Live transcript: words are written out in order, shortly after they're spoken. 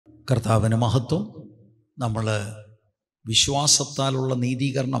കർത്താവിന് മഹത്വം. നമ്മൾ വിശ്വാസത്താലുള്ള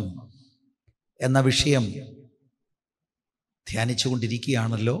നീതീകരണം എന്ന വിഷയം ധ്യാനിച്ചു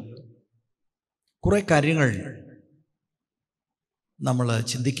കൊണ്ടിരിക്കുകയാണല്ലോ. കുറേ കാര്യങ്ങൾ നമ്മൾ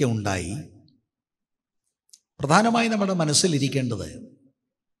ചിന്തിക്കുകയുണ്ടായി. പ്രധാനമായി നമ്മുടെ മനസ്സിലിരിക്കേണ്ടത്,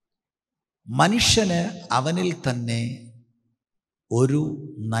 മനുഷ്യന് അവനിൽ തന്നെ ഒരു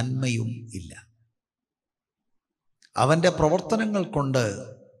നന്മയും ഇല്ല. അവൻ്റെ പ്രവർത്തനങ്ങൾ കൊണ്ട്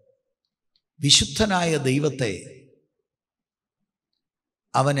വിശുദ്ധനായ ദൈവത്തെ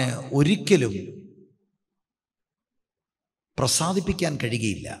അവന് ഒരിക്കലും പ്രസാദിപ്പിക്കാൻ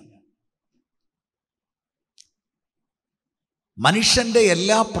കഴിയുകയില്ല. മനുഷ്യൻ്റെ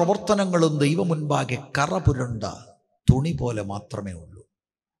എല്ലാ പ്രവർത്തനങ്ങളും ദൈവമുൻപാകെ കറപുരണ്ട തുണി പോലെ മാത്രമേ ഉള്ളൂ.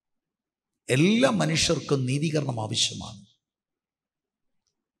 എല്ലാ മനുഷ്യർക്കും നീതീകരണം ആവശ്യമാണ്.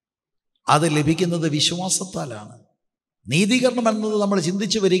 അത് ലഭിക്കുന്നത് വിശ്വാസത്താലാണ്. നീതീകരണം എന്നത് നമ്മൾ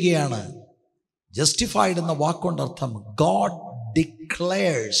ചിന്തിച്ചു വരികയാണ്. ജസ്റ്റിഫൈഡ് എന്ന വാക്കുകൊണ്ട് അർത്ഥം God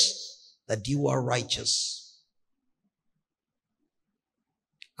declares that you are righteous.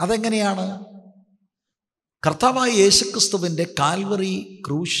 അതെങ്ങനെയാണ്? കർത്താവായ യേശുക്രിസ്തുവിൻ്റെ കാൽവറി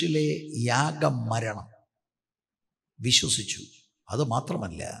ക്രൂശിലെ യാഗമരണം വിശ്വസിച്ചു. അത്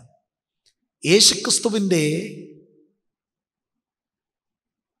മാത്രമല്ല, യേശുക്രിസ്തുവിൻ്റെ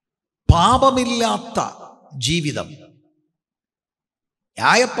പാപമില്ലാത്ത ജീവിതം,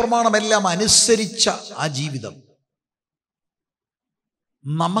 ന്യായപ്രമാണമെല്ലാം അനുസരിച്ച ആ ജീവിതം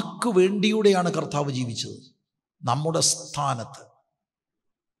നമുക്ക് വേണ്ടിയൂടെയാണ് കർത്താവ് ജീവിച്ചത്. നമ്മുടെ സ്ഥാനത്ത്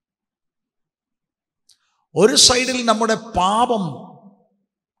ഒരു സൈഡിൽ നമ്മുടെ പാപം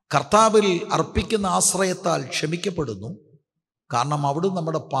കർത്താവിൽ അർപ്പിക്കുന്ന ആശ്രയത്താൽ ക്ഷമിക്കപ്പെടുന്നു. കാരണം അവിടുന്ന്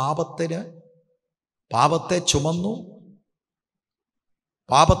നമ്മുടെ പാപത്തെ ചുമന്നു.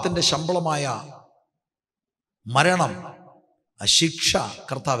 പാപത്തിൻ്റെ ശമ്പളമായ മരണം, ശിക്ഷ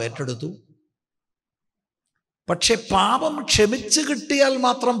കർത്താവ് ഏറ്റെടുത്തു. പക്ഷെ പാപം ക്ഷമിച്ച് കിട്ടിയാൽ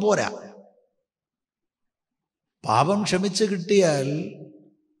മാത്രം പോരാ. പാപം ക്ഷമിച്ച് കിട്ടിയാൽ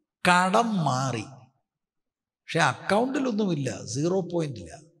കടം മാറി, പക്ഷെ അക്കൗണ്ടിലൊന്നുമില്ല, 0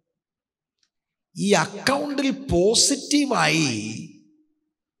 പോയിന്റില്ല. ഈ അക്കൗണ്ടിൽ പോസിറ്റീവായി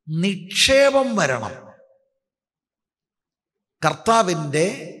നിക്ഷേപം വരണം. കർത്താവിൻ്റെ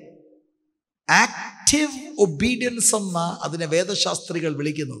ആക്റ്റീവ് ഒബീഡിയൻസ് എന്ന അതിനെ വേദശാസ്ത്രികൾ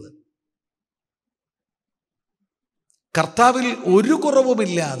വിളിക്കുന്നത്. കർത്താവിൽ ഒരു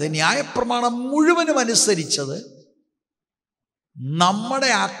കുറവുമില്ലാതെ ന്യായപ്രമാണം മുഴുവനും അനുസരിച്ചത് നമ്മുടെ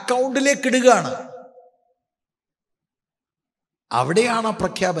അക്കൗണ്ടിലേക്ക് ഇടുകയാണ്. അവിടെയാണ്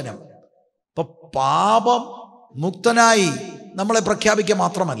പ്രഖ്യാപനം. ഇപ്പൊ പാപം മുക്തനായി നമ്മളെ പ്രഖ്യാപിക്കുക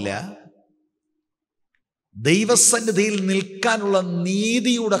മാത്രമല്ല, ദൈവസന്നിധിയിൽ നിൽക്കാനുള്ള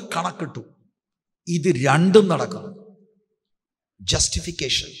നീതിയുടെ കണക്കിട്ടു. ഇത് രണ്ടും നടക്കുന്നു.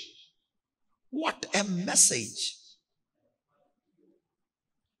 ജസ്റ്റിഫിക്കേഷൻ. What A message!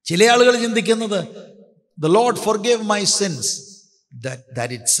 ചില ആളുകൾ ചിന്തിക്കുന്നത്, the Lord ഫോർഗേവ് my since,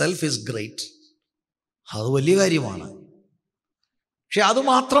 that it self is great. അത് വലിയ കാര്യമാണ്. പക്ഷെ അത്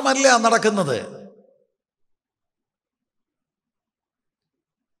മാത്രമല്ല നടക്കുന്നത്.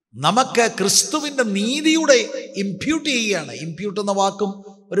 നമുക്ക് ക്രിസ്തുവിൻ്റെ നീതിയുടെ ഇംപ്യൂട്ട് ചെയ്യുകയാണ്. ഇംപ്യൂട്ട് എന്ന വാക്കും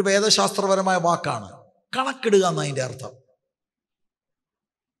ഒരു വേദശാസ്ത്രപരമായ വാക്കാണ്. കണക്കിടുക എന്നതിൻ്റെ അർത്ഥം.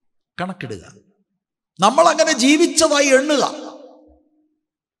 കണക്കിടുക. നമ്മൾ അങ്ങനെ ജീവിച്ചതായി എണ്ണുക.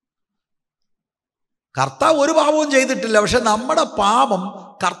 കർത്താവ് ഒരു പാപവും ചെയ്തിട്ടില്ല, പക്ഷെ നമ്മുടെ പാപം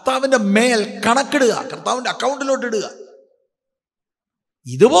കർത്താവിൻ്റെ മേൽ കണക്കിടുക, കർത്താവിൻ്റെ അക്കൗണ്ടിലോട്ട് ഇടുക.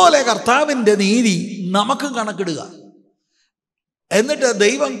 ഇതുപോലെ കർത്താവിൻ്റെ നീതി നമുക്കും കണക്കിടുക. എന്നിട്ട്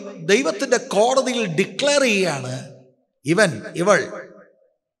ദൈവത്തിൻ്റെ കോടതിയിൽ ഡിക്ലെയർ ചെയ്യുകയാണ്, ഇവൾ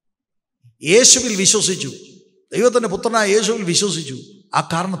യേശുവിൽ വിശ്വസിച്ചു, ദൈവത്തിൻ്റെ പുത്രനായ യേശുവിൽ വിശ്വസിച്ചു, ആ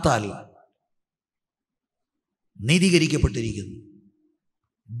കാരണത്താൽ നീതീകരിക്കപ്പെട്ടിരിക്കുന്നു.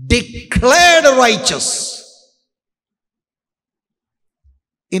 Declared righteous.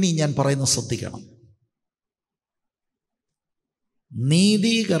 ഇനി ഞാൻ പറയുന്നത് ശ്രദ്ധിക്കണം.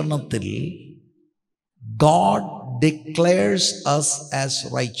 നീതീകരണത്തിൽ God declares us as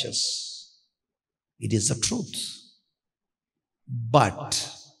righteous. It is the truth. But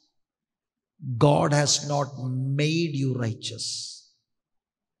God has not made you righteous.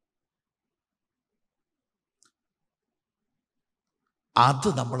 അത്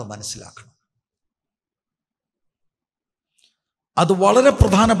നമ്മൾ മനസ്സിലാക്കണം. അത് വളരെ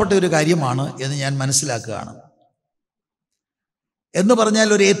പ്രധാനപ്പെട്ട ഒരു കാര്യമാണ് എന്ന് ഞാൻ മനസ്സിലാക്കുകയാണ്. എന്ന് പറഞ്ഞാൽ,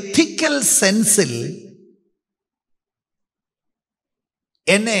 ഒരു എത്തിക്കൽ സെൻസിൽ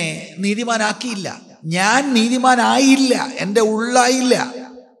എന്നെ നീതിമാനാക്കിയില്ല. ഞാൻ നീതിമാനായില്ല, എൻ്റെ ഉള്ളായില്ല.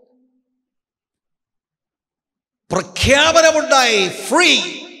 പ്രഖ്യാപനമുണ്ടായി, ഫ്രീ,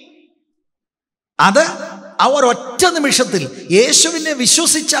 അത് ആ ഒരൊറ്റ നിമിഷത്തിൽ, യേശുവിനെ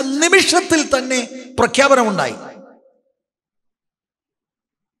വിശ്വസിച്ച നിമിഷത്തിൽ തന്നെ പ്രഖ്യാപനമുണ്ടായി.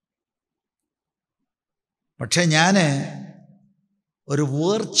 പക്ഷെ ഞാൻ ഒരു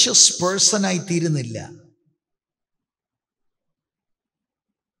വെർച്വസ് പേഴ്സണായി തീരുന്നില്ല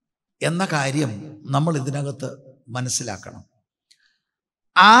എന്ന കാര്യം നമ്മൾ ഇതിനകത്ത് മനസ്സിലാക്കണം.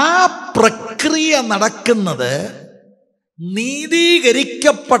 ആ പ്രക്രിയ നടക്കുന്നത്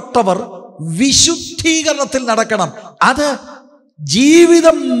നീതീകരിക്കപ്പെട്ടവർ വിശുദ്ധീകരണത്തിൽ നടക്കണം. അത്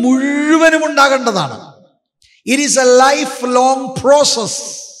ജീവിതം മുഴുവനും ഉണ്ടാകേണ്ടതാണ്. It is A life long process.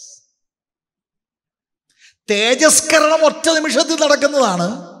 തേജസ്കരണം ഒറ്റ നിമിഷത്തിൽ നടക്കുന്നതാണ്.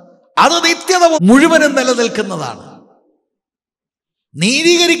 അത് നിത്യത മുഴുവനും നിലനിൽക്കുന്നതാണ്.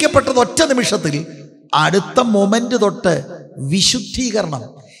 നീതീകരിക്കപ്പെട്ടത് ഒറ്റ നിമിഷത്തിൽ, അടുത്ത മൊമെന്റ് തൊട്ട് വിശുദ്ധീകരണം.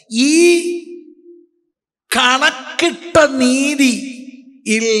 ഈ കണക്കിട്ട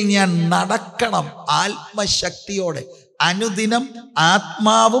നീതിയിൽ ഞാൻ നടക്കണം ആത്മശക്തിയോടെ, അനുദിനം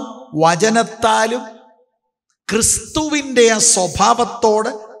ആത്മാവും വചനത്താലും ക്രിസ്തുവിൻ്റെ ആ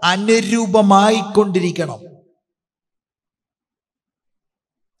സ്വഭാവത്തോട് അനുരൂപമായിക്കൊണ്ടിരിക്കണം.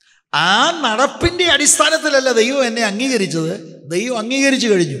 ആ നടപ്പിന്റെ അടിസ്ഥാനത്തിലല്ല ദൈവം എന്നെ അംഗീകരിച്ചത്. ദൈവം അംഗീകരിച്ചു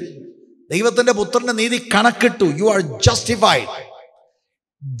കഴിഞ്ഞു. ദൈവത്തിന്റെ പുത്രന്റെ നീതി കണക്കിട്ടു. You are justified.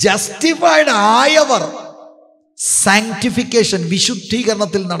 Justified ആയവർ sanctification,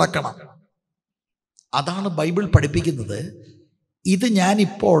 വിശുദ്ധീകരണത്തിൽ നടക്കണം. അതാണ് ബൈബിൾ പഠിപ്പിക്കുന്നത്. ഇത്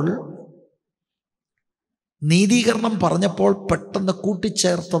ഞാനിപ്പോൾ നീതീകരണം പറഞ്ഞപ്പോൾ പെട്ടെന്ന്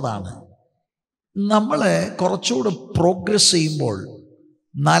കൂട്ടിച്ചേർത്തതാണ്. നമ്മൾ കുറച്ചുകൂടെ പ്രോഗ്രസ് ചെയ്യുമ്പോൾ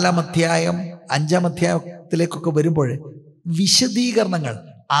 4-ാം അധ്യായം 5-ാം അധ്യായത്തിലേക്കൊക്കെ വരുമ്പോൾ വിശദീകരണങ്ങൾ,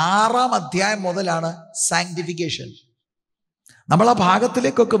 6-ാം അധ്യായം മുതലാണ് സാങ്ക്ടിഫിക്കേഷൻ. നമ്മൾ ആ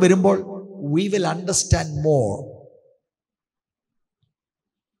ഭാഗത്തിലേക്കൊക്കെ വരുമ്പോൾ we will understand more.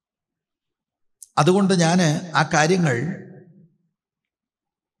 അതുകൊണ്ട് ഞാൻ ആ കാര്യങ്ങൾ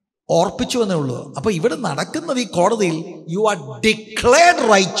ഓർപ്പിച്ചു എന്നേ ഉള്ളൂ. അപ്പൊ ഇവിടെ നടക്കുന്നത് ഈ കോടതിയിൽ you are declared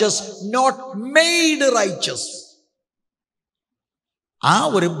righteous, not made righteous. ആ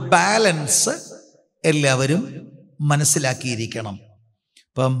ഒരു ബാലൻസ് എല്ലാവരും മനസ്സിലാക്കിയിരിക്കണം.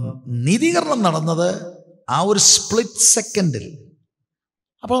 ഇപ്പം നീതീകരണം നടന്നത് ആ ഒരു സ്പ്ലിറ്റ് സെക്കൻഡിൽ.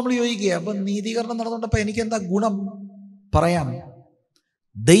 അപ്പോൾ നമ്മൾ ചോദിക്കുക, അപ്പം നീതീകരണം നടന്നുകൊണ്ടപ്പോൾ എനിക്കെന്താ ഗുണം? പറയാം.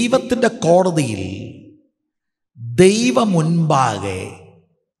 ദൈവത്തിൻ്റെ കോടതിയിൽ ദൈവ മുൻപാകെ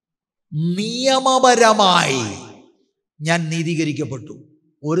നിയമപരമായി ഞാൻ നീതീകരിക്കപ്പെട്ടു.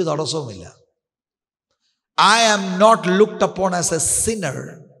 ഒരു തടസ്സവുമില്ല. I am not looked upon as a sinner,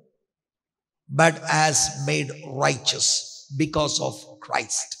 but as made righteous because of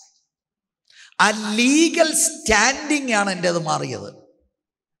Christ. ആ ലീഗൽ സ്റ്റാൻഡിംഗ് ആണ് എൻ്റെ അത് മാറിയത്.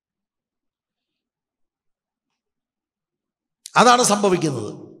 അതാണ്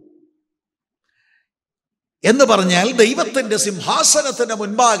സംഭവിക്കുന്നത്. എന്ന് പറഞ്ഞാൽ ദൈവത്തിൻ്റെ സിംഹാസനത്തിന്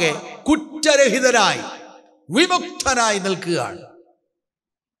മുൻപാകെ കുറ്റരഹിതനായി വിമുക്തനായി നിൽക്കുകയാണ്.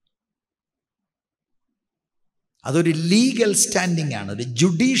 അതൊരു ലീഗൽ സ്റ്റാൻഡിംഗ് ആണ്, ഒരു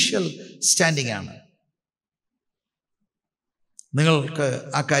ജുഡീഷ്യൽ സ്റ്റാൻഡിംഗ് ആണ്. നിങ്ങൾക്ക്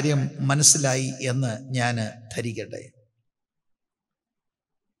ആ കാര്യം മനസ്സിലായി എന്ന് ഞാൻ ധരിക്കട്ടെ.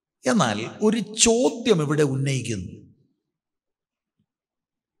 എന്നാൽ ഒരു ചോദ്യം ഇവിടെ ഉന്നയിക്കുന്നു.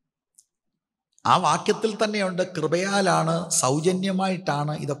 ആ വാക്യത്തിൽ തന്നെയുണ്ട്, കൃപയാലാണ്,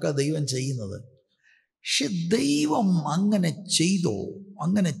 സൗജന്യമായിട്ടാണ് ഇതൊക്കെ ദൈവം ചെയ്യുന്നത്. പക്ഷെ ദൈവം അങ്ങനെ ചെയ്തോ?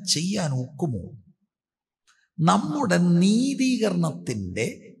 അങ്ങനെ ചെയ്യാൻ ഒക്കുമോ? നമ്മുടെ നീതീകരണത്തിൻ്റെ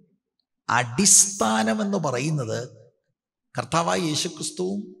അടിസ്ഥാനമെന്ന് പറയുന്നത് കർത്താവായ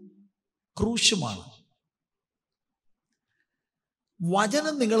യേശുക്രിസ്തുവും ക്രൂശുമാണ്.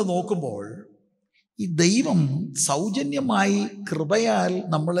 വചനം നിങ്ങൾ നോക്കുമ്പോൾ ഈ ദൈവം സൗജന്യമായി കൃപയാൽ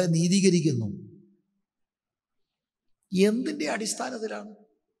നമ്മളെ നീതീകരിക്കുന്നു. എന്തിൻ്റെ അടിസ്ഥാനത്തിലാണ്?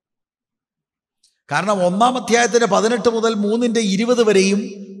 കാരണം 1-ാം അധ്യായത്തിൻ്റെ 18 മുതൽ 3-ന്റെ 20 വരെയും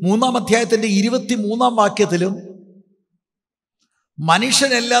 3-ാം അധ്യായത്തിൻ്റെ 23-ാം വാക്യത്തിലും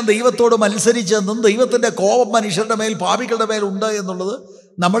മനുഷ്യനെല്ലാം ദൈവത്തോട് മത്സരിച്ചെന്നും ദൈവത്തിൻ്റെ കോപം മനുഷ്യരുടെ മേൽ, പാപികളുടെ മേൽ ഉണ്ട് എന്നുള്ളത്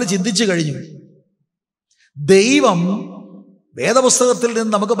നമ്മൾ ചിന്തിച്ചു കഴിഞ്ഞു. ദൈവം വേദപുസ്തകത്തിൽ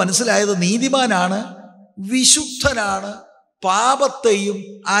നിന്ന് നമുക്ക് മനസ്സിലായത് നീതിമാനാണ്, വിശുദ്ധനാണ്, പാപത്തെയും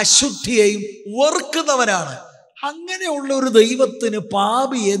അശുദ്ധിയെയും വെറുക്കുന്നവനാണ്. അങ്ങനെയുള്ള ഒരു ദൈവത്തിന്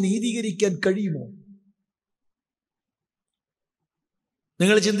പാപിയെ നീതീകരിക്കാൻ കഴിയുമോ?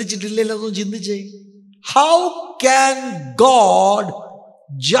 നിങ്ങൾ ചിന്തിച്ചിട്ടില്ലല്ലോ? അതൊന്നും ചിന്തിച്ചേ. How can God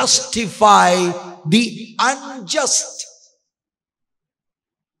justify the unjust?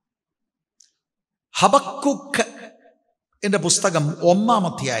 Habakkuk എൻ്റെ പുസ്തകം 1-ാം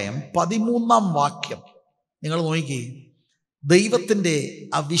അധ്യായം 13-ാം വാക്യം നിങ്ങൾ നോക്കിക്കേ. ദൈവത്തിൻ്റെ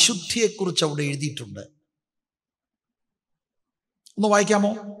ആ വിശുദ്ധിയെക്കുറിച്ച് അവിടെ എഴുതിയിട്ടുണ്ട്. ഒന്ന്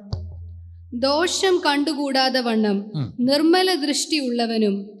വായിക്കാമോ? ദോഷം കണ്ടുകൂടാതെ വണ്ണം നിർമ്മല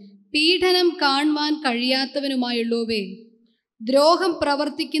ദൃഷ്ടിയുള്ളവനും പീഡനം കാണുവാൻ കഴിയാത്തവനുമായുള്ളവേ, ദ്രോഹം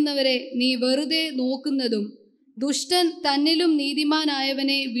പ്രവർത്തിക്കുന്നവരെ നീ വെറുതെ നോക്കുന്നതും ദുഷ്ടൻ തന്നിലും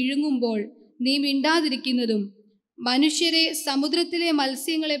നീതിമാനായവനെ വിഴുങ്ങുമ്പോൾ നീ മിണ്ടാതിരിക്കുന്നതും മനുഷ്യരെ സമുദ്രത്തിലെ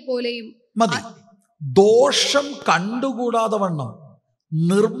മത്സ്യങ്ങളെ പോലെയും. മതി. ദോഷം കണ്ടുകൂടാതെ വണ്ണം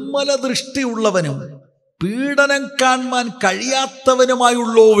നിർമ്മല ദൃഷ്ടിയുള്ളവനും പീഡനം കാണുവാൻ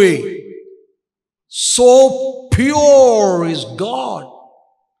കഴിയാത്തവനുമായുള്ളവേ. So pure is God.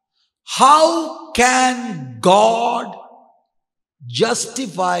 How can God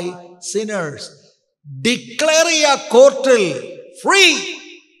justify sinners? Declare a courtil free.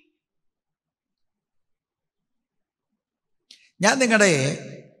 ഞാൻ നിങ്ങളുടെ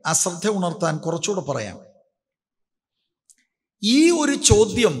അശ്രദ്ധ ഉണർത്താൻ കുറച്ചുകൂടെ പറയാം. ഈ ഒരു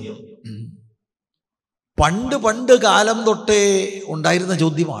ചോദ്യം പണ്ട് കാലം തൊട്ടേ ഉണ്ടായിരുന്ന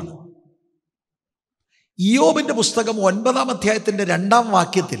ചോദ്യമാണ്. ഇയ്യോബിന്റെ പുസ്തകം 9-ാം അധ്യായത്തിന്റെ 2-ാം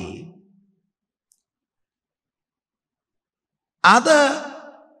വാക്യത്തിൽ അത്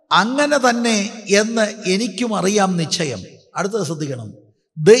അങ്ങനെ തന്നെ എന്ന് എനിക്കും അറിയാം നിശ്ചയം. അടുത്തത് ശ്രദ്ധിക്കണം.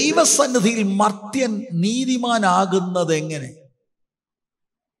 ദൈവസന്നിധിയിൽ മർത്യൻ നീതിമാനാകുന്നത് എങ്ങനെ?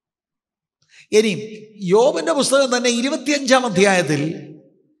 ഇനി യോബിന്റെ പുസ്തകം തന്നെ 25-ാം അധ്യായത്തിൽ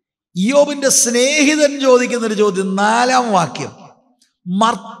ഇയ്യോബിന്റെ സ്നേഹിതൻ ചോദിക്കുന്നൊരു ചോദ്യം, 4-ാം വാക്യം,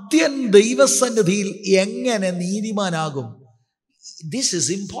 മർത്യൻ ദൈവസന്നിധിയിൽ എങ്ങനെ നീതിമാനാകും? This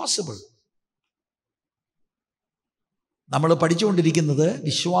is impossible. നമ്മൾ പഠിച്ചുകൊണ്ടിരിക്കുന്നത്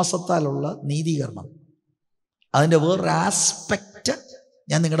വിശ്വാസത്താലുള്ള നീതീകരണം. അതിൻ്റെ വേറൊരു ആസ്പെക്റ്റ്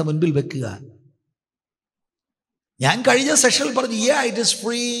ഞാൻ നിങ്ങളുടെ മുൻപിൽ വെക്കുക. ഞാൻ കഴിഞ്ഞ സെഷനിൽ പറഞ്ഞു, it is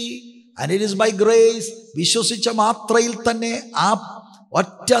free and it is by grace. വിശ്വസിച്ച മാത്രയിൽ തന്നെ ആ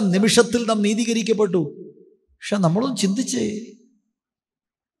ഒറ്റ നിമിഷത്തിൽ നാം നീതീകരിക്കപ്പെട്ടു. പക്ഷെ നമ്മളൊന്ന് ചിന്തിച്ചേ,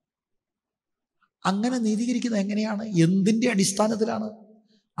 അങ്ങനെ നീതീകരിക്കുന്നത് എങ്ങനെയാണ്? എന്തിൻ്റെ അടിസ്ഥാനത്തിലാണ്?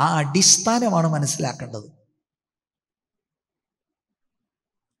 ആ അടിസ്ഥാനമാണ് മനസ്സിലാക്കേണ്ടത്.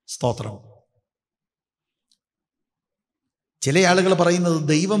 സ്തോത്രം. ചില ആളുകൾ പറയുന്നത്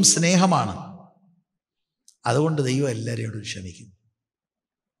ദൈവം സ്നേഹമാണ്, അതുകൊണ്ട് ദൈവം എല്ലാവരെയോടും ക്ഷമിക്കും.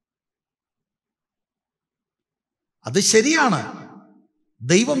 അത് ശരിയാണ്,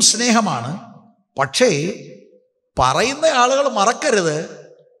 ദൈവം സ്നേഹമാണ്. പക്ഷേ പറയുന്ന ആളുകൾ മറക്കരുത്,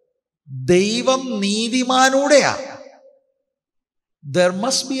 ദൈവം നീതിമാനൂടെയാ. There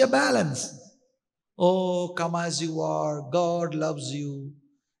must be a balance. Oh, come as you are. God loves you.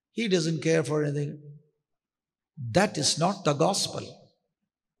 He doesn't care for anything. That is not the gospel.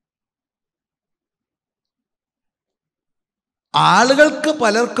 ആളുകൾക്ക്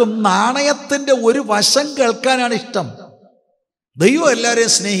പലർക്കും നാണയത്തിന്റെ ഒരു വശം കേൾക്കാനാണ് ഇഷ്ടം. ദൈവം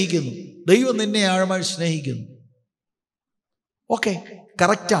എല്ലാവരെയും സ്നേഹിക്കുന്നു, ദൈവം നിന്നെ ആഴമായി സ്നേഹിക്കുന്നു. ഓക്കെ,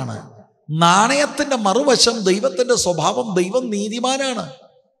 കറക്റ്റാണ്. നാണയത്തിന്റെ മറുവശം ദൈവത്തിന്റെ സ്വഭാവം, ദൈവം നീതിമാനാണ്.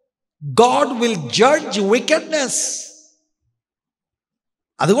 God will judge wickedness.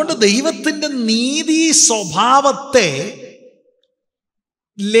 അതുകൊണ്ട് ദൈവത്തിന്റെ നീതി സ്വഭാവത്തെ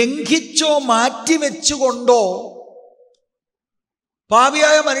ലംഘിച്ചോ മാറ്റിവെച്ചുകൊണ്ടോ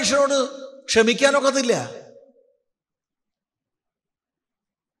പാപിയായ മനുഷ്യനോട് ക്ഷമിക്കാനൊക്കത്തില്ല.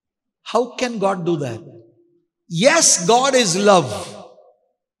 How can God do that? Yes, God is love.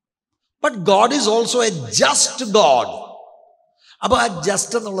 But God is also a just God. അപ്പൊ ആ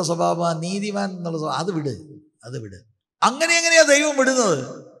ജസ്റ്റ് എന്നുള്ള സ്വഭാവം, ആ നീതിമാൻ എന്നുള്ള സ്വഭാവം, അത് വിട്. എങ്ങനെയാ ദൈവം വിടുന്നത്?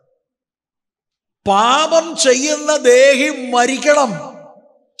 പാപം ചെയ്യുന്ന ദേഹി മരിക്കണം.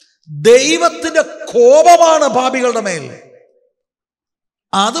 ദൈവത്തിന്റെ കോപമാണ് പാപികളുടെ മേൽ.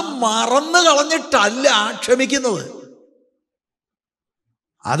 അത് മറന്നു കളഞ്ഞിട്ടല്ല ക്ഷമിക്കുന്നത്.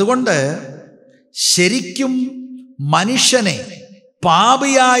 അതുകൊണ്ട് ശരിക്കും മനുഷ്യനെ,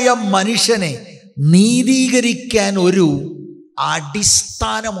 പാപിയായ മനുഷ്യനെ നീതീകരിക്കാൻ ഒരു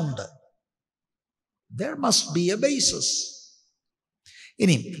അടിസ്ഥാനമുണ്ട്. There must be a basis.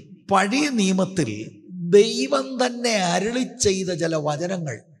 ഇനി പഴയ നിയമത്തിൽ ദൈവം തന്നെ അരുളി ചെയ്ത ചില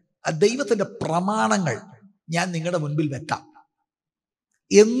വചനങ്ങൾ, ദൈവത്തിൻ്റെ പ്രമാണങ്ങൾ ഞാൻ നിങ്ങളുടെ മുൻപിൽ വെക്കാം.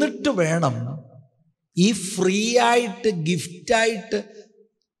 എന്നിട്ട് വേണം ഈ ഫ്രീ ആയിട്ട് ഗിഫ്റ്റായിട്ട്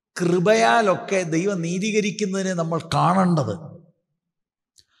കൃപയാലൊക്കെ ദൈവം നീതീകരിക്കുന്നതിനെ നമ്മൾ കാണേണ്ടത്.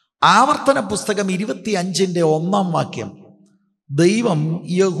 ആവർത്തന പുസ്തകം 25-ന്റെ 1-ാം വാക്യം, ദൈവം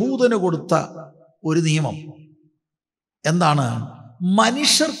യഹൂദന് കൊടുത്ത ഒരു നിയമം എന്താണ്?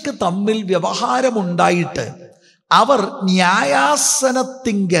 മനുഷ്യർക്ക് തമ്മിൽ വ്യവഹാരമുണ്ടായിട്ട് അവർ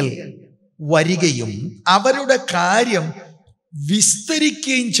ന്യായാസനത്തിങ്കൽ വരികയും അവരുടെ കാര്യം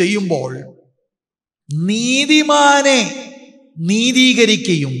വിസ്തരിക്കുകയും ചെയ്യുമ്പോൾ നീതിമാനെ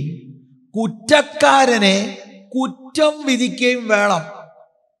നീതീകരിക്കുകയും കുറ്റക്കാരനെ കുറ്റം വിധിക്കുകയും വേണം.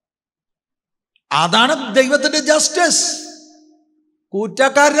 അതാണ് ദൈവത്തിന്റെ ജസ്റ്റിസ്.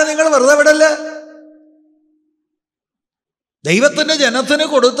 കുറ്റക്കാരനെ നിങ്ങൾ വെറുതെ വിടല്ല. ദൈവത്തിന്റെ ജനത്തിന്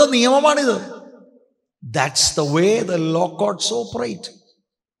കൊടുത്ത നിയമമാണിത്. That's the way the law courts operate.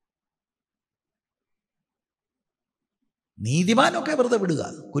 നീതിമാനൊക്കെ വെറുതെ വിടുക,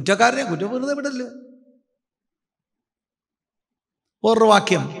 കുറ്റക്കാരനെ വെറുതെ വിടല്ല. വേറൊരു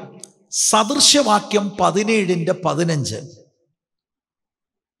വാക്യം, സദൃശ്യവാക്യം 17:15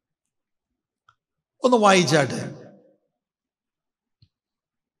 ഒന്ന് വായിച്ചാട്ടെ.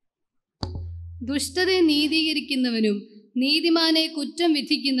 ദുഷ്ടതയെ നീതീകരിക്കുന്നവനും നീതിമാനെ കുറ്റം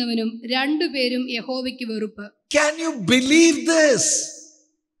വിധിക്കുന്നവനും രണ്ടുപേരും യഹോവയ്ക്ക് വെറുപ്പ്. Can you believe this?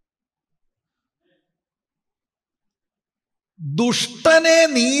 ദുഷ്ടനെ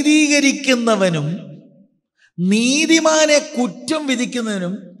നീതീകരിക്കുന്നവനും നീതിമാനെ കുറ്റം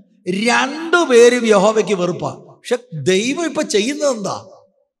വിധിക്കുന്നവനും രണ്ടുപേരും യഹോവയ്ക്ക് വെറുപ്പാ. പക്ഷെ ദൈവം ഇപ്പൊ ചെയ്യുന്നത് എന്താ?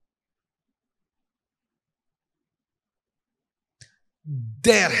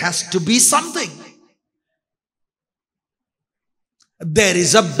 There has to be something. There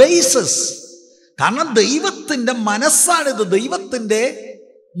is a basis. കാരണം ദൈവത്തിന്റെ മനസ്സാണിത്, ദൈവത്തിന്റെ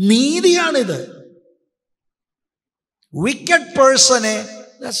നീതിയാണിത്. Wicked person,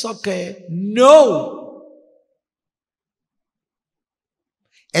 that's okay. No.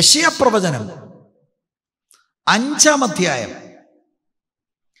 യെശയ്യാ പ്രവചനം 5-ാം അധ്യായം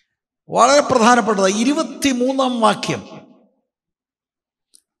വളരെ പ്രധാനപ്പെട്ടത് 23-ാം വാക്യം.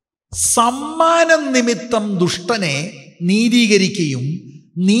 സമ്മാനം നിമിത്തം ദുഷ്ടനെ നീതീകരിക്കുകയും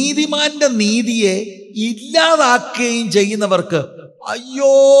നീതിമാന്റെ നീതിയെ ഇല്ലാതാക്കുകയും ചെയ്യുന്നവർക്ക്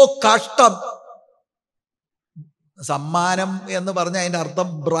അയ്യോ കഷ്ടം. സമ്മാനം എന്ന് പറഞ്ഞ അതിൻ്റെ അർത്ഥം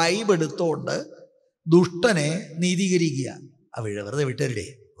ബ്രൈബ് എടുത്തുകൊണ്ട് ദുഷ്ടനെ നീതീകരിക്കുക. വെറുതെ വിട്ടരുടേ,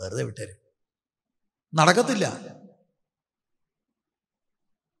 വെറുതെ വിട്ടര്, നടക്കത്തില്ല.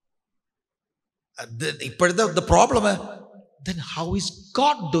 ഇപ്പോഴത്തെ problem, then how is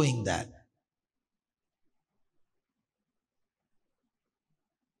God doing that?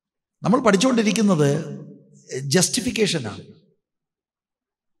 നമ്മൾ പഠിച്ചുകൊണ്ടിരിക്കുന്നത് ജസ്റ്റിഫിക്കേഷനാണ്.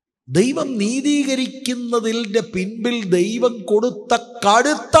 ദൈവം നീതീകരിക്കുന്നതിന്റെ പിൻപിൽ ദൈവം കൊടുത്ത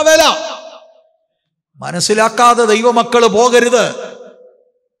കടുത്ത വില മനസ്സിലാക്കാതെ ദൈവമക്കൾ പോകരുത്.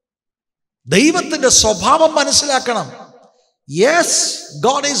 ദൈവത്തിന്റെ സ്വഭാവം മനസ്സിലാക്കണം. Yes,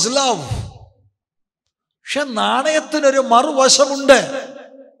 God is love. പക്ഷെ നാണയത്തിനൊരു മറുവശമുണ്ട്.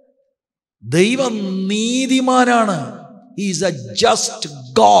 ദൈവം നീതിമാനാണ്. He is A just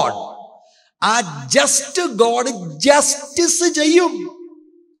God. ആ ജസ്റ്റ് ഗോഡ് ജസ്റ്റിസ് ചെയ്യും.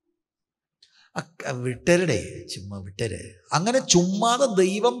 വിട്ടരുടെ, ചുമ്മാ വിട്ടര്. അങ്ങനെ ചുമ്മാതെ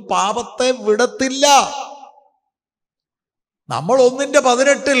ദൈവം പാപത്തെ വിടത്തില്ല. നമ്മൾ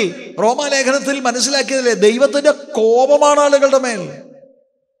 1:18 റോമാലേഖനത്തിൽ മനസ്സിലാക്കിയതില്ലേ, ദൈവത്തിന്റെ കോപമാണ് ആളുകളുടെ മേൽ.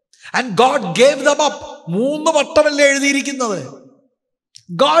 And God gave dum up. 3 വട്ടമല്ലേ എഴുതിയിരിക്കുന്നത്.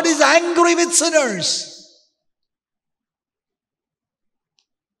 God is angry with sinners.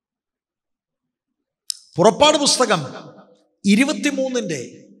 പുറപ്പാട് പുസ്തകം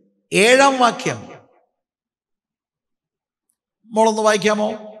 23-ാം വാക്യം മോളൊന്ന് വായിക്കാമോ?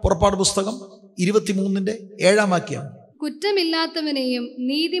 പുറപ്പാട് പുസ്തകം 23-ാം വാക്യം. കുറ്റമില്ലാത്തവനെയും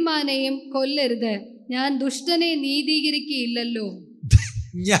നീതിമാനെയും കൊല്ലരുത്, ഞാൻ ദുഷ്ടനെ നീതീകരിക്കുകയില്ലല്ലോ.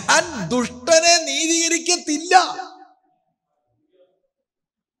 ഞാൻ ദുഷ്ടനെ നീതീകരിക്കത്തില്ല.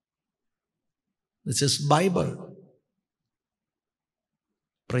 This is Bible.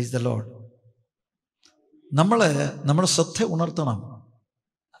 Praise the Lord. നമ്മൾ ശ്രദ്ധ ഉണർത്തണം.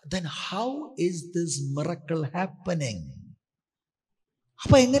 Then how is this miracle happening?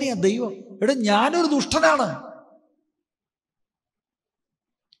 അപ്പൊ എങ്ങനെയാ ദൈവം? ഞാനൊരു ദുഷ്ടനാണ്,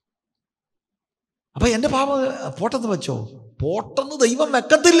 അപ്പൊ എന്റെ പാപം പോട്ടെന്ന് വെച്ചോ? പോട്ടെന്ന് ദൈവം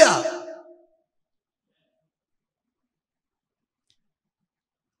വെക്കത്തില്ല.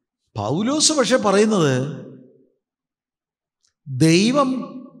 പൗലോസ് പക്ഷെ പറയുന്നത് ദൈവം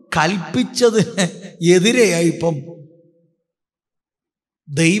കൽപ്പിച്ചതിന് എതിരെയായിപ്പം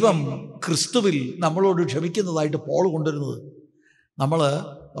ദൈവം ക്രിസ്തുവിൽ നമ്മളോട് ക്ഷമിക്കുന്നതായിട്ട് പോൾ കൊണ്ടുവരുന്നത്. നമ്മൾ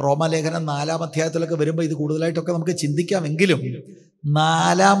റോമാലേഖനം 4-ാം അധ്യായത്തിലൊക്കെ വരുമ്പോൾ ഇത് കൂടുതലായിട്ടൊക്കെ നമുക്ക് ചിന്തിക്കാമെങ്കിലും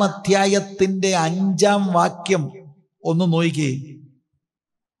 4-ാം അധ്യായത്തിൻ്റെ 5-ാം വാക്യം ഒന്ന് നോക്കിക്കേ.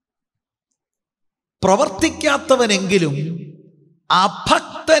 പ്രവർത്തിക്കാത്തവനെങ്കിലും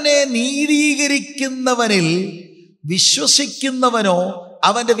അഭക്തനെ നീതീകരിക്കുന്നവനിൽ വിശ്വസിക്കുന്നവനോ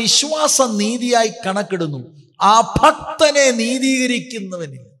അവന്റെ വിശ്വാസം നീതിയായി കണക്കിടുന്നു. അഭക്തനെ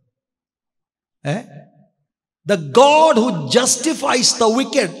നീതീകരിക്കുന്നവനിൽ, the God who justifies the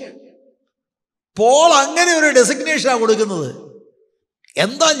wicked. Paul അങ്ങനെ ഒരു ഡെസിഗ്നേഷനാണ് കൊടുക്കുന്നത്.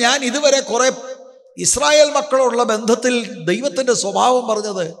 എന്താ ഞാൻ ഇതുവരെ കുറെ ഇസ്രായേൽ മക്കളോടുള്ള ബന്ധത്തിൽ ദൈവത്തിന്റെ സ്വഭാവം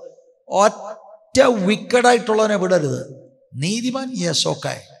പറഞ്ഞത്? ഒറ്റ വിക്കഡായിട്ടുള്ളവനെ വിടരുത്, നീതിമാൻ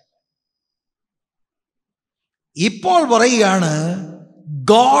യേശോക്കെ. ഇപ്പോൾ പറയുകയാണ്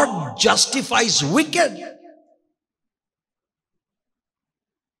God justifies wicked.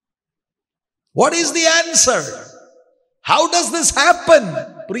 What is the answer? How does this happen?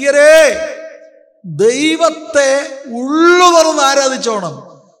 പ്രിയരേ, ദൈവത്തെ ഉള്ളു തുറന്ന് ആരാധിച്ചോണം.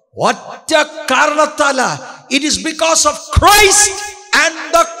 ഒറ്റ കാരണത്താല. It is because of Christ and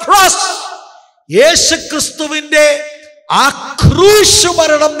the cross. യേശു ക്രിസ്തുവിന്റെ ആ ക്രൂശ്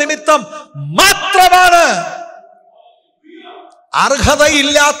മരണം നിമിത്തം മാത്രമാണ്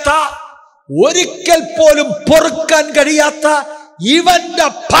അർഹതയില്ലാത്ത, ഒരിക്കൽ പോലും പൊറുക്കാൻ കഴിയാത്ത ഇവന്റെ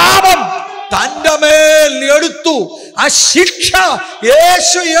പാപം തന്റെ മേൽ എടുത്തു. ആ ശിക്ഷ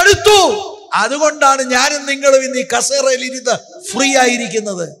യേശു എടുത്തു. അതുകൊണ്ടാണ് ഞാനും നിങ്ങളും ഇന്ന് ഈ കസേരയിൽ ഇരുന്ന് ഫ്രീ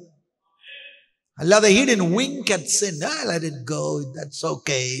ആയിരിക്കുന്നത്. അല്ലാതെ he didn't wink at sin. Let it go, that's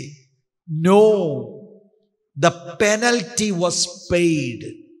okay. No, the penalty was paid.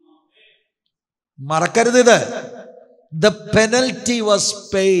 മറക്കരുത് ഇത്. The penalty was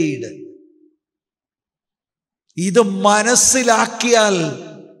paid. ഇത് മനസ്സിലാക്കിയാൽ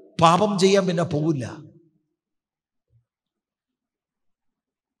പാപം ചെയ്യാൻ പിന്നെ പോവില്ല.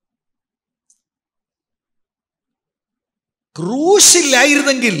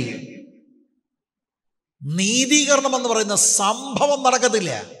 ക്രൂശില്ലായിരുന്നെങ്കിൽ നീതീകരണം എന്ന് പറയുന്ന സംഭവം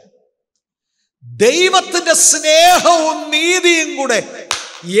നടക്കത്തില്ല. ദൈവത്തിന്റെ സ്നേഹവും നീതിയും കൂടെ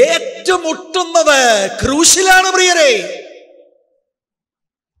ഏറ്റുമുട്ടുന്നത് ക്രൂശിലാണ് പ്രിയരെ.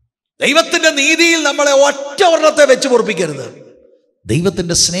 ദൈവത്തിന്റെ നീതിയിൽ നമ്മളെ ഒറ്റ ഒരെണ്ണത്തെ വെച്ച് പൊറുപ്പിക്കരുത്.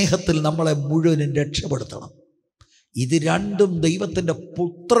 ദൈവത്തിന്റെ സ്നേഹത്തിൽ നമ്മളെ മുഴുവനും രക്ഷപ്പെടുത്തണം. ഇത് രണ്ടും ദൈവത്തിന്റെ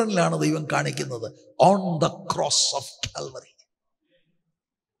പുത്രനിലാണ് ദൈവം കാണിക്കുന്നത്. On the cross of Calvary.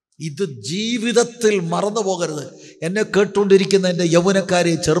 ഇത് ജീവിതത്തിൽ മറന്നു പോകരുത്. എന്നെ കേട്ടുകൊണ്ടിരിക്കുന്ന എൻ്റെ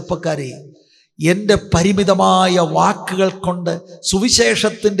യൗവനക്കാരെ, ചെറുപ്പക്കാരെ, എൻ്റെ പരിമിതമായ വാക്കുകൾ കൊണ്ട്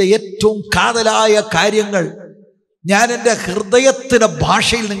സുവിശേഷത്തിൻ്റെ ഏറ്റവും കാതലായ കാര്യങ്ങൾ ഞാൻ എൻ്റെ ഹൃദയത്തിൻ്റെ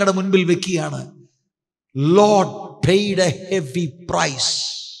ഭാഷയിൽ നിങ്ങളുടെ മുൻപിൽ വെക്കുകയാണ്. Lord paid A heavy price.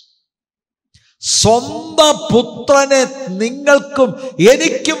 സ്വന്തം പുത്രനെ നിങ്ങൾക്കും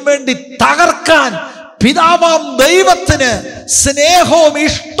എനിക്കും വേണ്ടി തകർക്കാൻ പിതാവാം ദൈവത്തിന് സ്നേഹവും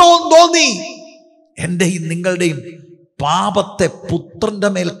ഇഷ്ടവും തോന്നി. എൻ്റെയും നിങ്ങളുടെയും പാപത്തെ പുത്രന്റെ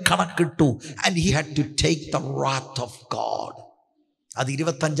മേൽ കണക്കിട്ടു. And he had to take the wrath of God. അത്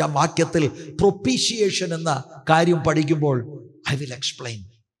 25-ാം വാക്യത്തിൽ പ്രൊപ്പീഷിയേഷൻ എന്ന കാര്യം പഠിക്കുമ്പോൾ ഐ വിൽ എക്സ്പ്ലെയിൻ.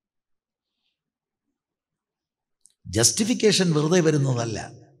 ജസ്റ്റിഫിക്കേഷൻ വെറുതെ വരുന്നതല്ല.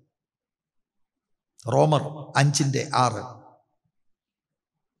 റോമർ 5:6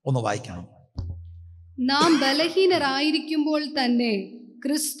 ഒന്ന് വായിക്കണം. നാം ബലഹീനരായിരിക്കുമ്പോൾ തന്നെ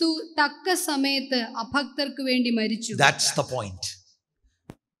ക്രിസ്തു തക്ക സമയത്ത് അഭക്തർക്ക് വേണ്ടി മരിച്ചു. That's the point.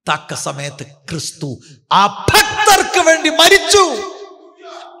 തക്ക സമയത്ത് ക്രിസ്തു അഭക്തർക്ക് വേണ്ടി മരിച്ചു.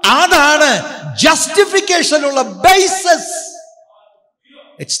 അതാണ് ജസ്റ്റിഫിക്കേഷനുള്ള basis.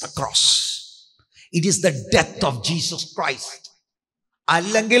 It's the cross. It is the death of Jesus Christ.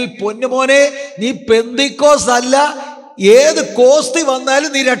 അല്ലെങ്കിൽ പൊന്നുമോനെ, നീ പെന്തിക്കോസ് അല്ല, ഏത് കോസ്തി വന്നാലും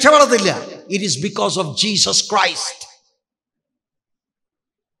നീ രക്ഷപ്പെടത്തില്ല. It is because of Jesus Christ.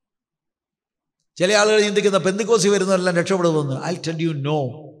 ചില ആളുകൾ ചിന്തിക്കുന്ന പെന്തിക്കോസി വരുന്നവരെല്ലാം രക്ഷപ്പെടുമെന്ന്. I tell you know.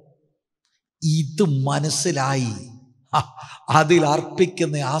 ഇത് മനസ്സിലായി അതിൽ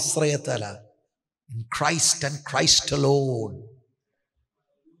അർപ്പിക്കുന്ന ആശ്രയത്താല ക്രൈസ്റ്റ് ആൻഡ് ക്രൈസ്റ്റ് അലോൺ.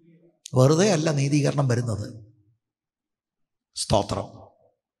 വെറുതെ അല്ല നീതീകരണം വരുന്നത്. സ്തോത്രം.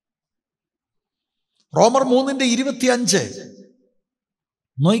 റോമർ 3:25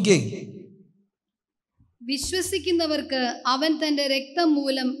 നോക്കിക്കേ. വിശ്വസിക്കുന്നവർക്ക് അവൻ തന്റെ രക്തം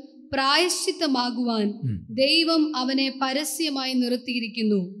മൂലം പ്രായശ്ചിത്തമാകുവാൻ ദൈവം അവനെ പരസ്യമായി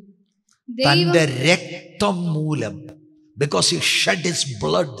നിർത്തിയിരിക്കുന്നു. തന്റെ രക്തം മൂലം, because he shed his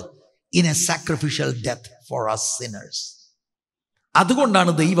blood in a sacrificial death for us sinners.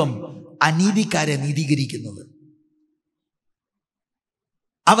 അതുകൊണ്ടാണ് ദൈവം അനീതിക്കാരെ നീതീകരിക്കുന്നത്.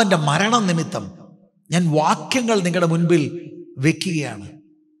 അവന്റെ മരണം നിമിത്തം ഞാൻ വാക്യങ്ങൾ നിങ്ങളുടെ മുൻപിൽ വെക്കുകയാണ്.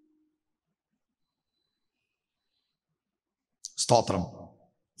 സ്തോത്രം.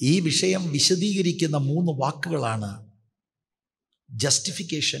 ഈ വിഷയം വിശദീകരിക്കുന്ന 3 വാക്കുകളാണ്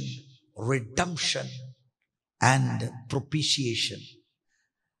ജസ്റ്റിഫിക്കേഷൻ, റിഡംഷൻ ആൻഡ് പ്രൊപ്പീഷിയേഷൻ.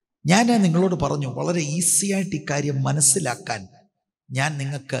 ഞാൻ നിങ്ങളോട് പറഞ്ഞു, വളരെ ഈസി ആയിട്ട് ഇക്കാര്യം മനസ്സിലാക്കാൻ ഞാൻ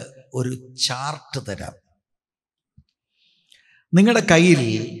നിങ്ങൾക്ക് ഒരു ചാർട്ട് തരാം. നിങ്ങളുടെ കയ്യിൽ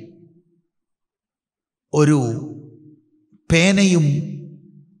ഒരു പേനയും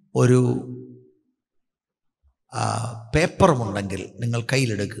ഒരു പേപ്പറുമുണ്ടെങ്കിൽ നിങ്ങൾ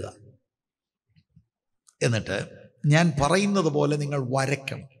കയ്യിലെടുക്കുക. എന്നിട്ട് ഞാൻ പറയുന്നത് പോലെ നിങ്ങൾ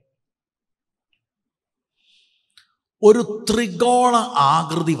വരയ്ക്കണം. ഒരു ത്രികോണ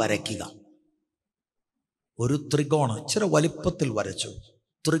ആകൃതി വരയ്ക്കുക. ഒരു ത്രികോണം ഇച്ചിരി വലിപ്പത്തിൽ വരച്ചു.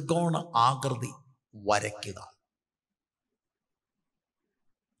 ത്രികോണ ആകൃതി വരയ്ക്കുക.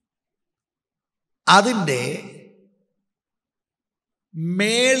 അതിൻ്റെ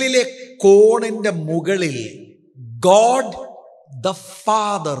മേളിലെ കോണിൻ്റെ മുകളിൽ ഗോഡ് ദ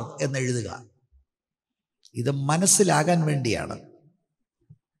ഫാദർ എന്നെഴുതുക. ഇത് മനസ്സിലാകാൻ വേണ്ടിയാണ്.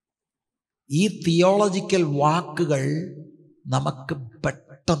 ഈ തിയോളജിക്കൽ വാക്കുകൾ നമുക്ക്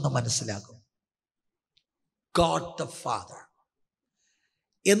പെട്ടെന്ന് മനസ്സിലാകും. God the father.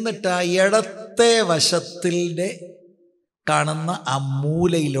 എന്നിട്ട് ഇടത്തെ വശത്തിൻ്റെ കാണുന്ന ആ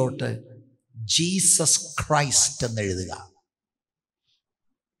മൂലയിലോട്ട് ജീസസ് ക്രൈസ്റ്റ് എന്നെഴുതുക.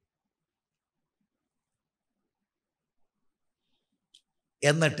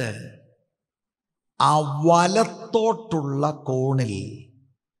 എന്നിട്ട് ആ വലത്തോട്ടുള്ള കോണിൽ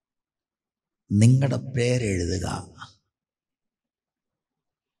നിങ്ങളുടെ പേരെഴുതുക.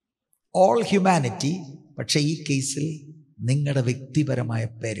 ഓൾ ഹ്യൂമാനിറ്റി, പക്ഷെ ഈ കേസിൽ നിങ്ങളുടെ വ്യക്തിപരമായ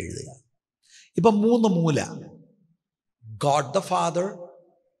പേരെഴുതുക. ഇപ്പം 3 മൂല: God the father,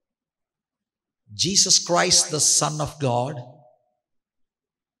 Jesus Christ the son of God,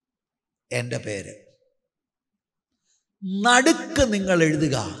 എൻ്റെ പേര്. നടുക്ക് നിങ്ങൾ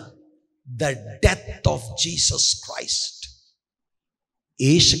എഴുതുക the death of Jesus Christ,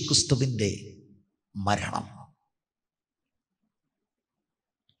 യേശുക്രിസ്തുവിൻ്റെ മരണം.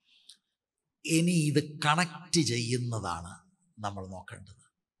 ഇനി ഇത് കണക്ട് ചെയ്യുന്നതാണ് നമ്മൾ നോക്കേണ്ടത്.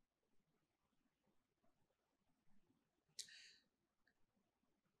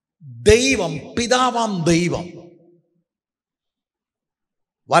 ദൈവം, പിതാവാം ദൈവം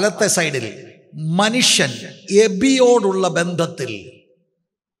വലത്തെ സൈഡിൽ, മനുഷ്യൻ എബിയോടുള്ള ബന്ധത്തിൽ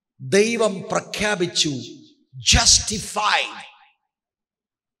ദൈവം പ്രഖ്യാപിച്ചു ജസ്റ്റിഫൈഡ്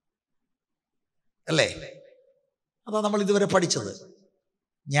അല്ലേ? അതാ നമ്മൾ ഇതുവരെ പഠിച്ചത്.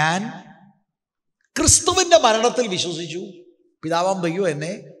 ഞാൻ ക്രിസ്തുവിന്റെ മരണത്തിൽ വിശ്വസിച്ചു, പിതാവാം ദൈവം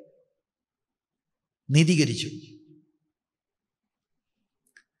എന്നെ നീതീകരിച്ചു.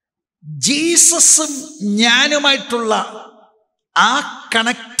 ജീസസും ഞാനുമായിട്ടുള്ള ആ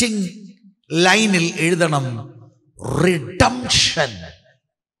കണക്റ്റിംഗ് ലൈനിൽ എഴുതണം റിഡംഷൻ.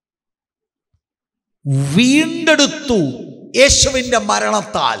 വീണ്ടെടുത്തു യേശുവിന്റെ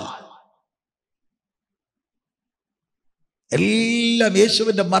മരണത്താൽ. എല്ലാം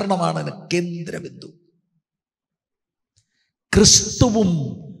യേശുവിന്റെ മരണമാണ് കേന്ദ്രബിന്ദു. ക്രിസ്തുവും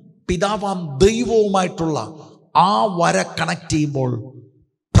പിതാവാം ദൈവവുമായിട്ടുള്ള ആ വര കണക്ട് ചെയ്യുമ്പോൾ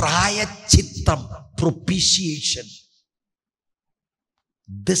പ്രായച്ചിത്തം, പ്രൊപ്പീഷിയേഷൻ.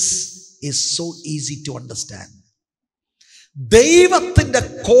 This is so easy to understand. ദൈവത്തിന്റെ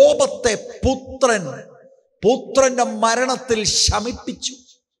കോപത്തെ പുത്രന്റെ മരണത്തിൽ ശമിപ്പിച്ചു.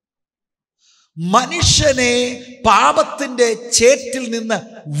 മനുഷ്യനെ പാപത്തിന്റെ ചേറ്റിൽ നിന്ന്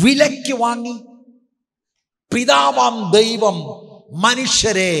വിലയ്ക്ക് വാങ്ങി. പിതാവാം ദൈവം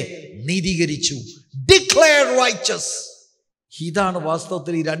മനുഷ്യരെ നീതീകരിച്ചു. Declared righteous. ഇതാണ്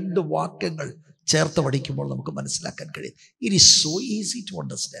വാസ്തവത്തിൽ ഈ 2 വാക്യങ്ങൾ ചേർത്ത് പഠിക്കുമ്പോൾ നമുക്ക് മനസ്സിലാക്കാൻ കഴിയും. It is so easy to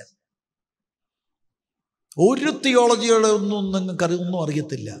understand. ഒരു തിയോളജികളൊന്നും നിങ്ങൾക്ക് ഒന്നും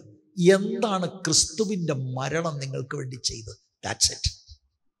അറിയത്തില്ല. എന്താണ് ക്രിസ്തുവിൻ്റെ മരണം നിങ്ങൾക്ക് വേണ്ടി ചെയ്തത്? That's it.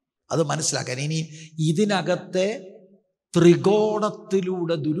 അത് മനസ്സിലാക്കാൻ. ഇനി ഇതിനകത്തെ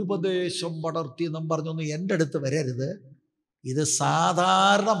ത്രികോണത്തിലൂടെ ദുരുപദേശം പടർത്തിയെന്നും പറഞ്ഞൊന്നും എൻ്റെ അടുത്ത് വരരുത്. ഇത്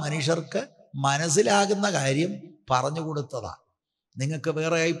സാധാരണ മനുഷ്യർക്ക് മനസ്സിലാകുന്ന കാര്യം പറഞ്ഞു കൊടുത്തതാണ്. നിങ്ങൾക്ക്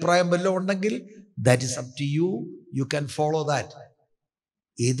വേറെ അഭിപ്രായം വല്ലതും ഉണ്ടെങ്കിൽ that is up to you. You can follow that.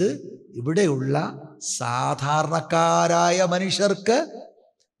 ഇത് ഇവിടെയുള്ള സാധാരണക്കാരായ മനുഷ്യർക്ക്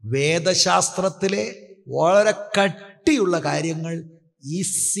വേദശാസ്ത്രത്തിലെ വളരെ കട്ടിയുള്ള കാര്യങ്ങൾ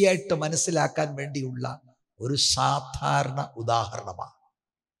ഈസിയായിട്ട് മനസ്സിലാക്കാൻ വേണ്ടിയുള്ള ഒരു സാധാരണ ഉദാഹരണമാണ്.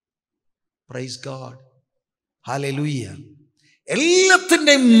 Praise God, hallelujah.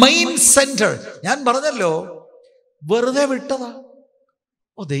 എല്ലാത്തിൻ്റെയും മെയിൻ സെന്റർ ഞാൻ പറഞ്ഞല്ലോ, വെറുതെ വിട്ടതാ.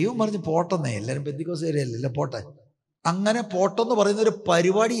 ദൈവം പറഞ്ഞ് പോട്ടെന്നേ. എല്ലാവരും പെന്തിക്കോസ്തുകാരല്ല, പോട്ടെ. അങ്ങനെ പോട്ടെന്ന് പറയുന്നൊരു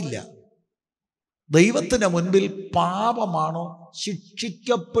പരിപാടിയില്ല. ദൈവത്തിന് മുൻപിൽ പാപമാണോ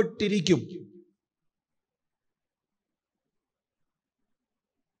ശിക്ഷിക്കപ്പെട്ടിരിക്കും.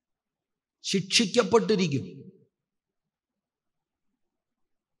 ശിക്ഷിക്കപ്പെട്ടിരിക്കും.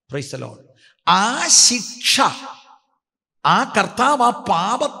 Praise the Lord. ആ ശിക്ഷ, ആ കർത്താവ് ആ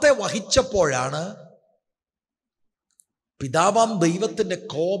പാപത്തെ വഹിച്ചപ്പോഴാണ് പിതാവാം ദൈവത്തിന്റെ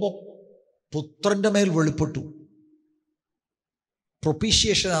കോപം പുത്രന്റെ മേൽ വെളിപ്പെട്ടു.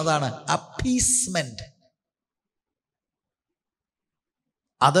 പ്രൊപ്പീഷിയേഷൻ അതാണ്, അപ്പീസ്മെന്റ്.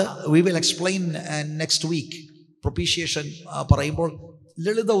 അത് we will explain next week. പ്രൊപ്പീഷിയേഷൻ പറയുമ്പോൾ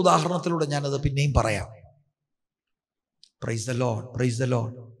ലളിത ഉദാഹരണത്തിലൂടെ ഞാനത് പിന്നെയും പറയാം. Praise the Lord, praise the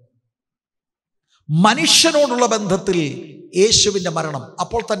Lord. മനുഷ്യനോടുള്ള ബന്ധത്തിൽ യേശുവിൻ്റെ മരണം,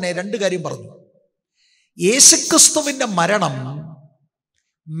 അപ്പോൾ തന്നെ രണ്ട് കാര്യം പറഞ്ഞു. യേശുക്രിസ്തുവിൻ്റെ മരണം,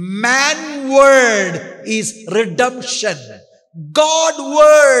 മാൻ word is redemption, God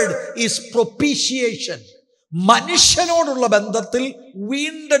word is പ്രൊപ്പീഷിയേഷൻ. മനുഷ്യനോടുള്ള ബന്ധത്തിൽ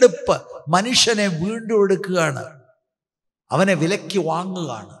വീണ്ടെടുപ്പ്, മനുഷ്യനെ വീണ്ടും എടുക്കുകയാണ്, അവനെ വിലയ്ക്ക്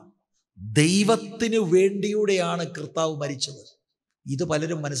വാങ്ങുകയാണ്. ദൈവത്തിന് വേണ്ടിയൂടെയാണ് കർത്താവ് മരിച്ചത്. ഇത്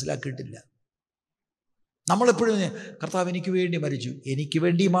പലരും മനസ്സിലാക്കിയിട്ടില്ല. നമ്മളെപ്പോഴും കർത്താവ് എനിക്ക് വേണ്ടി മരിച്ചു, എനിക്ക്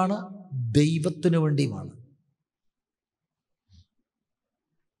വേണ്ടിയുമാണ്, ദൈവത്തിന് വേണ്ടിയുമാണ്.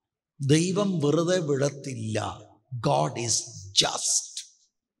 ദൈവം വെറുതെ വിടത്തില്ല. God is just.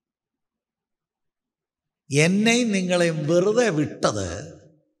 എന്നെയും നിങ്ങളെയും വെറുതെ വിട്ടത്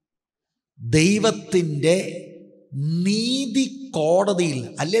ദൈവത്തിൻ്റെ നീതി കോടതിയിൽ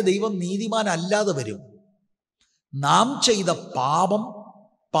അല്ലേ. ദൈവം നീതിമാൻ അല്ലാതെ വരും. നാം ചെയ്ത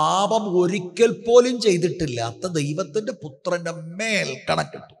പാപം ഒരിക്കൽ പോലും ചെയ്തിട്ടില്ലാത്ത ദൈവത്തിൻ്റെ പുത്രന്റെ മേൽ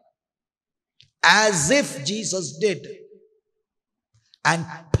കണക്കിട്ടു. As if Jesus did and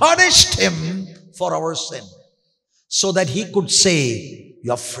punished him for our sin so that he could say,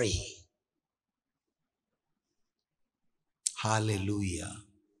 you're free. Hallelujah.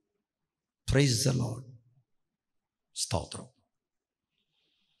 Praise the Lord. സ്തോത്രം.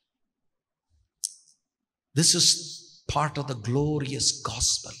 This is part of the glorious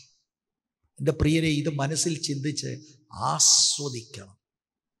gospel. എൻ്റെ പ്രിയരെ, ഇത് മനസ്സിൽ ചിന്തിച്ച് ആസ്വദിക്കണം.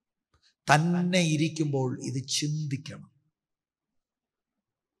 തന്നെ ഇരിക്കുമ്പോൾ ഇത് ചിന്തിക്കണം.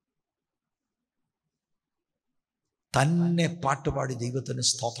 തന്നെ പാട്ടുപാടി ദൈവത്തിന്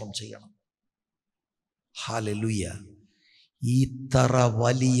സ്തോത്രം ചെയ്യണം. ഹല്ലേലൂയ. ഇത്ര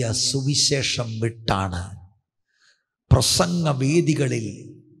വലിയ സുവിശേഷം വിട്ടാണ് പ്രസംഗവേദികളിൽ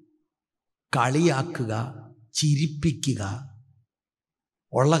കളിയാക്കുക, ചിരിപ്പിക്കുക,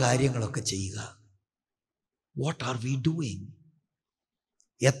 ഉള്ള കാര്യങ്ങളൊക്കെ ചെയ്യുക. What are V doing?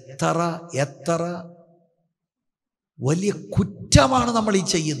 എത്ര വലിയ കുറ്റമാണ് നമ്മൾ ഈ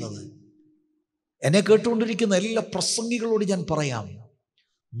ചെയ്യുന്നത്. എന്നെ കേട്ടുകൊണ്ടിരിക്കുന്ന എല്ലാ പ്രസംഗികളോട് ഞാൻ പറയാം,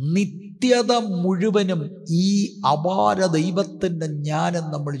 നിത്യത മുഴുവനും ഈ അപാര ദൈവത്തിൻ്റെ ജ്ഞാനം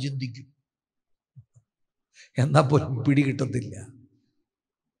നമ്മൾ ചിന്തിക്കും, എന്നാൽ പോലും പിടികിട്ടത്തില്ല.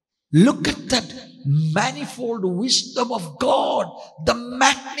 Look at that manifold wisdom of God, the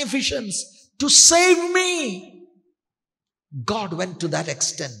magnificence to save me. God went to that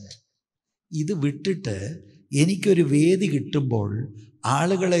extent. ഇത് വിട്ടിട്ട് എനിക്കൊരു വേദി കിട്ടുമ്പോൾ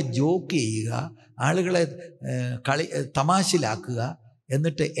ആളുകളെ ജോക്ക് ചെയ്യുക, ആളുകളെ തമാശയിലാക്കുക,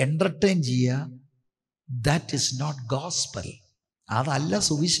 എന്നിട്ട് എൻ്റർടൈൻ ചെയ്യുക, ദാറ്റ് ഈസ് നോട്ട് ഗോസ്പൽ. അതല്ല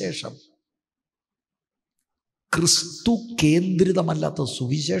സുവിശേഷം. ക്രിസ്തു കേന്ദ്രിതമല്ലാത്ത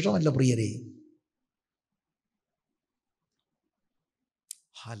സുവിശേഷമല്ല പ്രിയരെ.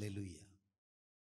 ഹല്ലേലൂയ.